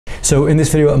So in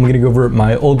this video, I'm going to go over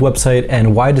my old website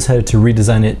and why I decided to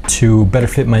redesign it to better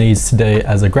fit my needs today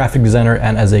as a graphic designer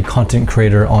and as a content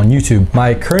creator on YouTube.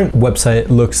 My current website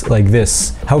looks like this.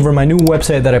 However, my new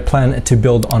website that I plan to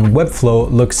build on Webflow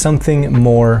looks something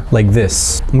more like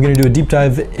this. I'm going to do a deep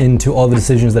dive into all the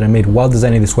decisions that I made while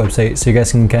designing this website so you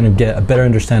guys can kind of get a better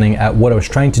understanding at what I was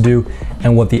trying to do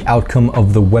and what the outcome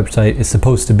of the website is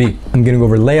supposed to be. I'm going to go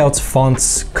over layouts,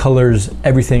 fonts, colors,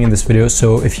 everything in this video.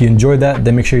 So if you enjoyed that,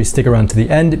 then make sure you stick around to the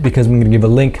end because I'm going to give a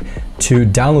link to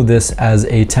download this as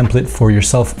a template for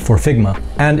yourself for Figma.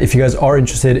 And if you guys are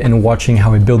interested in watching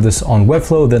how I build this on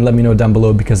Webflow, then let me know down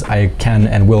below because I can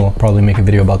and will probably make a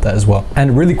video about that as well.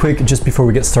 And really quick, just before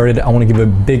we get started, I want to give a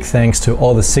big thanks to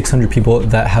all the 600 people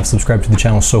that have subscribed to the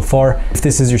channel so far. If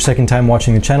this is your second time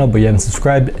watching the channel but you haven't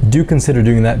subscribed, do consider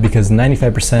doing that because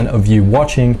 95% of you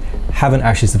watching haven't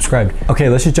actually subscribed. Okay,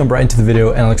 let's just jump right into the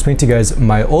video and I'll explain to you guys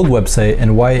my old website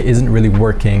and why it isn't really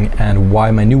working and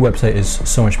why my new website is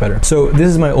so much better. So this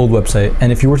is my old website,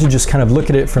 and if you were to just kind of look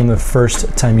at it from the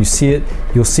first time you see it,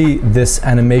 you'll see this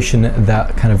animation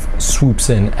that kind of swoops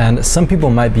in, and some people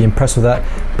might be impressed with that,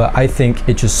 but I think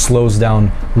it just slows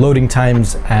down loading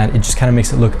times and it just kind of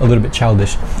makes it look a little bit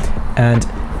childish. And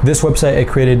this website I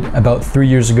created about 3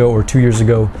 years ago or 2 years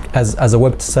ago as a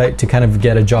website to kind of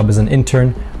get a job as an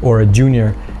intern or a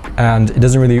junior, and it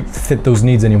doesn't really fit those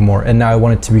needs anymore. And now I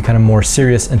want it to be kind of more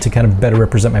serious and to kind of better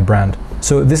represent my brand.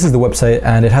 So this is the website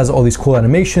and it has all these cool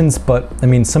animations, but I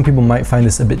mean, some people might find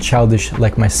this a bit childish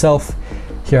like myself.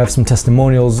 Here I have some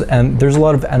testimonials and there's a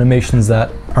lot of animations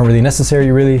that aren't really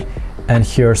necessary really. And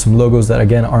here are some logos that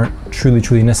again aren't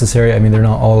truly necessary. I mean, they're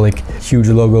not all like huge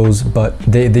logos, but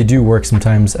they do work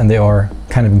sometimes and they are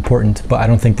kind of important, but I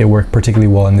don't think they work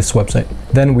particularly well in this website.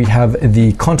 Then we have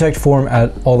the contact form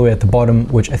all the way at the bottom,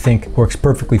 which I think works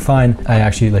perfectly fine. I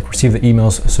actually receive the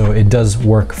emails, so it does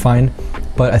work fine.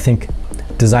 But I think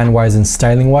design wise and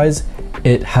styling wise,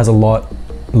 it has a lot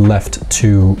left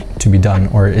to be done,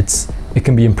 or it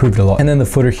can be improved a lot. And then the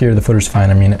footer here, the footer's fine.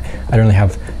 I mean, I don't really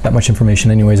have that much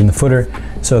information anyways in the footer,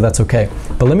 so that's okay.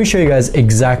 But let me show you guys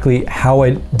exactly how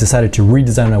I decided to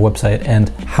redesign my website and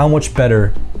how much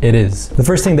better it is. The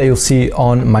first thing that you'll see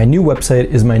on my new website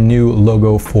is my new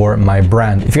logo for my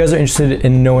brand. If you guys are interested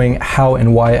in knowing how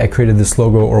and why I created this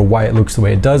logo or why it looks the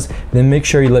way it does, then make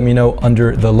sure you let me know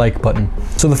under the like button.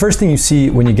 So the first thing you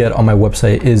see when you get on my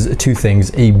website is two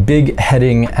things: a big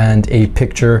heading and a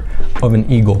picture of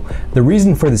an eagle. The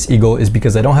reason for this eagle is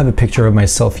because I don't have a picture of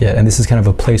myself yet, and this is kind of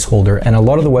a placeholder, and a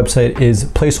lot of the website is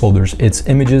placeholders. It's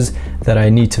images that I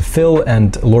need to fill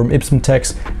and lorem ipsum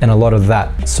text and a lot of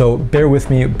that. So bear with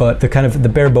me, but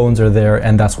the bare bones are there,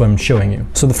 and that's what I'm showing you.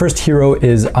 So the first hero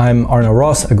is I'm Arno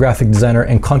Ross, a graphic designer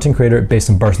and content creator based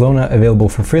in Barcelona, available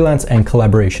for freelance and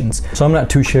collaborations. So I'm not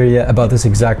too sure yet about this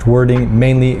exact wording,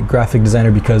 mainly graphic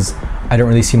designer because I don't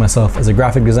really see myself as a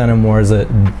graphic designer, more as a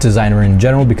designer in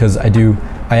general, because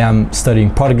I am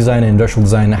studying product design and industrial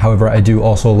design. However, I do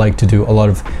also like to do a lot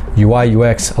of UI,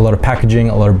 UX, a lot of packaging,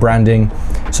 a lot of branding.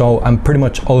 So I'm pretty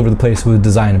much all over the place with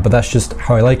design, but that's just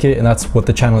how I like it, and that's what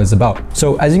the channel is about.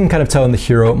 So as you can kind of tell in the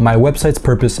hero, my website's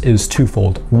purpose is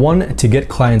twofold. One, to get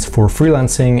clients for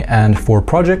freelancing and for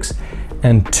projects,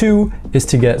 and two is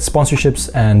to get sponsorships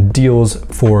and deals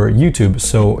for YouTube.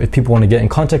 So if people want to get in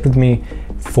contact with me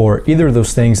for either of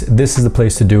those things, this is the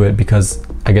place to do it because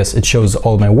I guess it shows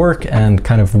all my work and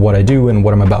kind of what I do and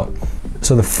what I'm about.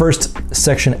 So the first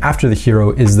section after the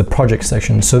hero is the project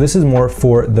section. So this is more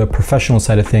for the professional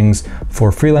side of things,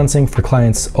 for freelancing, for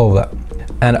clients, all of that.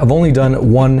 And I've only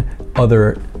done one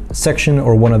other section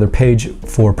or one other page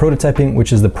for prototyping,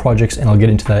 which is the projects, and I'll get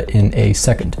into that in a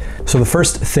second. So the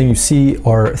first thing you see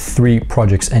are 3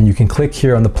 projects, and you can click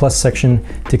here on the plus section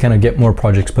to kind of get more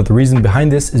projects. But the reason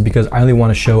behind this is because I only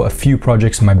want to show a few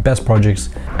projects, my best projects.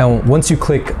 And once you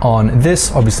click on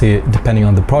this, obviously depending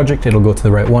on the project, it'll go to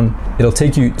the right one. It'll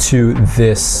take you to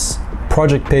this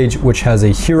project page, which has a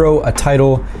hero, a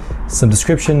title, some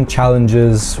description,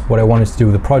 challenges, what I wanted to do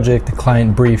with the project, the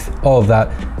client brief, all of that.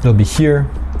 It'll be here.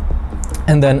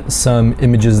 And then some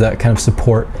images that kind of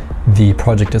support the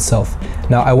project itself.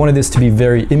 Now, I wanted this to be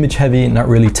very image heavy, not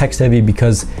really text heavy,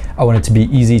 because I want it to be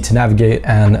easy to navigate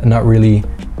and not really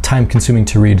time consuming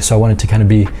to read. So I want it to kind of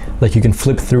be like you can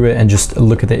flip through it and just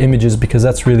look at the images, because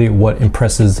that's really what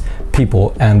impresses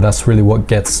people and that's really what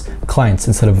gets clients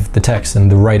instead of the text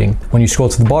and the writing. When you scroll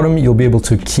to the bottom, you'll be able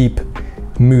to keep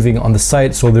moving on the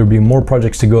site, so there'll be more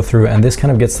projects to go through, and this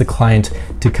kind of gets the client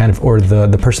to kind of, or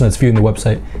the person that's viewing the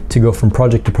website, to go from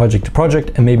project to project to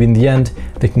project, and maybe in the end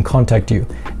they can contact you.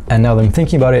 And now that I'm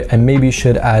thinking about it, I maybe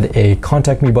should add a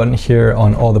contact me button here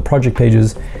on all the project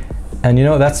pages, And you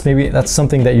know, that's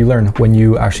something that you learn when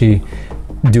you actually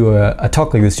do a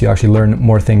talk like this. You actually learn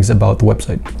more things about the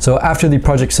website. So after the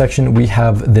project section, we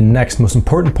have the next most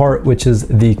important part, which is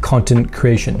the content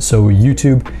creation. So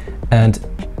YouTube and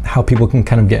how people can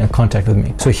kind of get in contact with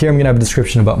me. So here I'm gonna have a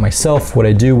description about myself, what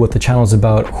I do, what the channel is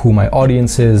about, who my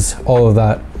audience is, all of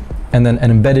that. And then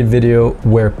an embedded video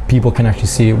where people can actually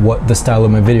see what the style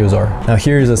of my videos are. Now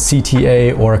here's a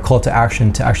CTA or a call to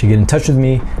action to actually get in touch with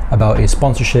me about a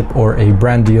sponsorship or a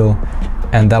brand deal,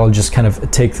 and that'll just kind of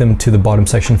take them to the bottom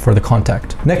section for the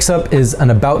contact. Next up is an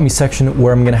about me section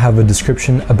where I'm gonna have a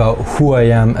description about who I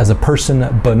am as a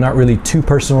person, but not really too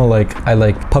personal, like I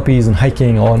like puppies and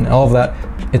hiking and all of that.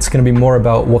 It's gonna be more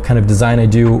about what kind of design I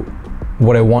do,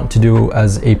 what I want to do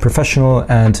as a professional,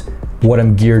 and what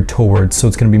I'm geared towards. So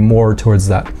it's gonna be more towards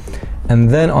that. And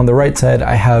then on the right side,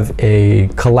 I have a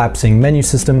collapsing menu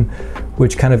system,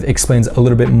 which kind of explains a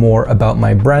little bit more about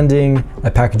my branding, my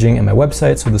packaging, and my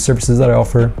website, so the services that I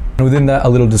offer. And within that, a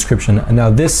little description. And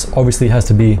now this obviously has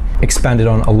to be expanded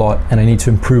on a lot, and I need to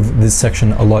improve this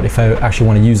section a lot if I actually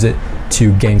want to use it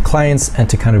to gain clients and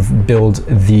to kind of build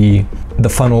the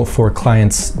funnel for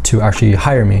clients to actually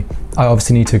hire me. I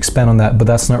obviously need to expand on that, but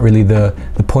that's not really the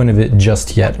point of it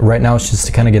just yet. Right now, it's just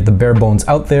to kind of get the bare bones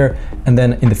out there, and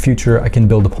then in the future, I can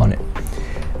build upon it.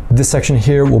 This section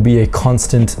here will be a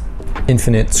constant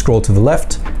infinite scroll to the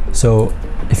left. So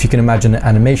if you can imagine an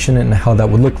animation and how that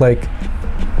would look like,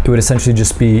 it would essentially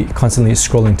just be constantly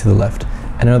scrolling to the left.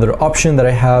 And another option that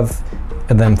I have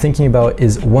and that I'm thinking about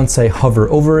is once I hover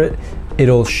over it,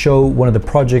 it'll show one of the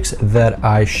projects that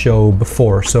I show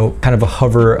before. So kind of a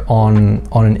hover on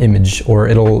an image, or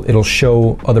it'll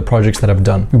show other projects that I've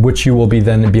done, which you will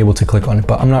then be able to click on.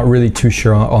 But I'm not really too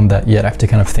sure on that yet. I have to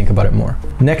kind of think about it more.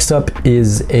 Next up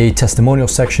is a testimonial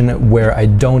section where I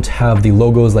don't have the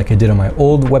logos like I did on my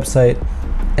old website.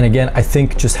 And again, I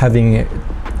think just having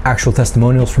actual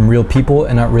testimonials from real people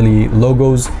and not really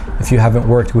logos, if you haven't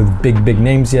worked with big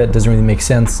names yet, doesn't really make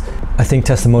sense. I think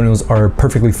testimonials are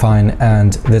perfectly fine,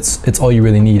 and it's all you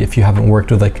really need. If you haven't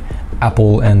worked with like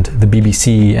Apple and the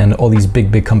BBC and all these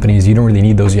big companies, you don't really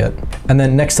need those yet. And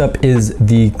then next up is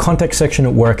the contact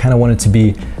section where I kind of want it to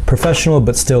be professional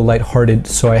but still lighthearted.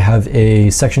 So I have a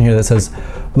section here that says,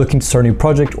 looking to start a new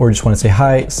project or just want to say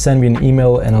hi, send me an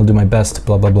email and I'll do my best,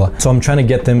 blah, blah, blah. So I'm trying to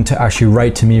get them to actually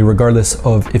write to me regardless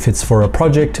of if it's for a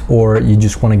project or you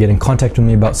just want to get in contact with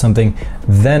me about something.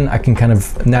 Then I can kind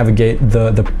of navigate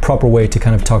the proper way to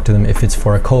kind of talk to them if it's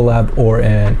for a collab or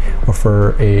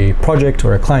for a project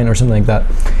or a client or something like that.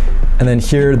 And then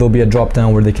here there'll be a drop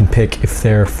down where they can pick if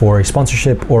they're for a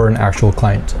sponsorship or an actual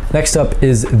client. Next up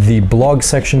is the blog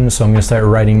section. So I'm gonna start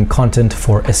writing content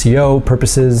for SEO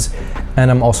purposes. And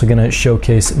I'm also gonna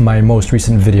showcase my most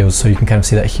recent videos, so you can kind of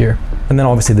see that here. And then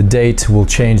obviously the date will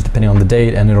change depending on the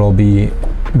date, and it'll be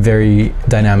very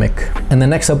dynamic. And then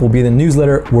next up will be the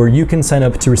newsletter, where you can sign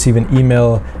up to receive an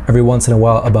email every once in a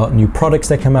while about new products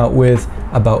that come out with,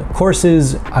 about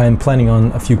courses. I am planning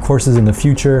on a few courses in the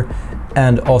future,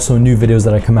 and also new videos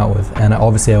that I come out with. And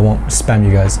obviously I won't spam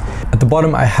you guys. At the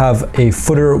bottom, I have a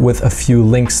footer with a few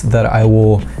links that I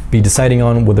will be deciding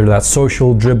on, whether that's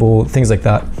social, Dribble, things like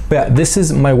that. But yeah, this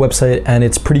is my website and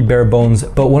it's pretty bare bones.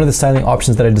 But one of the styling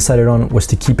options that I decided on was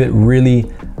to keep it really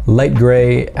light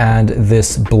gray and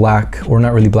this black, or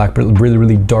not really black, but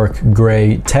really dark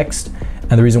gray text.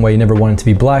 And the reason why you never want it to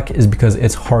be black is because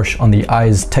it's harsh on the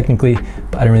eyes technically,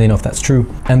 but I don't really know if that's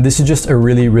true. And this is just a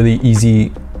really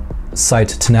easy site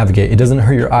to navigate. It doesn't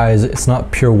hurt your eyes, it's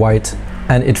not pure white,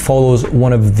 and it follows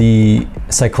one of the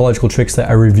psychological tricks that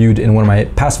I reviewed in one of my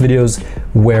past videos,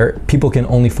 where people can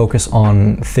only focus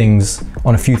on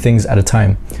a few things at a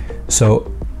time. So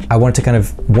I wanted to kind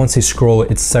of, once they scroll,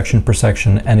 it's section per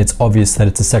section, and it's obvious that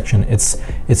it's a section. It's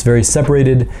very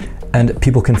separated, and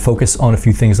people can focus on a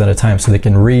few things at a time. So they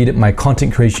can read my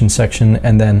content creation section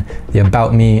and then the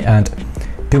about me, and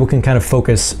people can kind of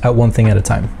focus at one thing at a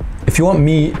time. If you want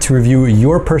me to review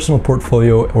your personal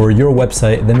portfolio or your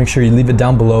website, then make sure you leave it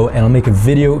down below and I'll make a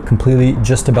video completely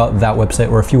just about that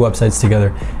website or a few websites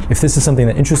together. If this is something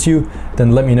that interests you,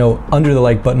 then let me know under the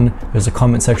like button. There's a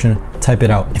comment section, type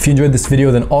it out. If you enjoyed this video,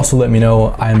 then also let me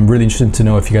know. I'm really interested to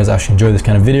know if you guys actually enjoy this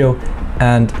kind of video.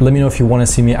 And let me know if you want to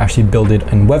see me actually build it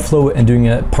in Webflow and doing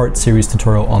a part series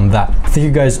tutorial on that. Thank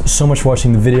you guys so much for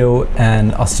watching the video,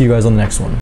 and I'll see you guys on the next one.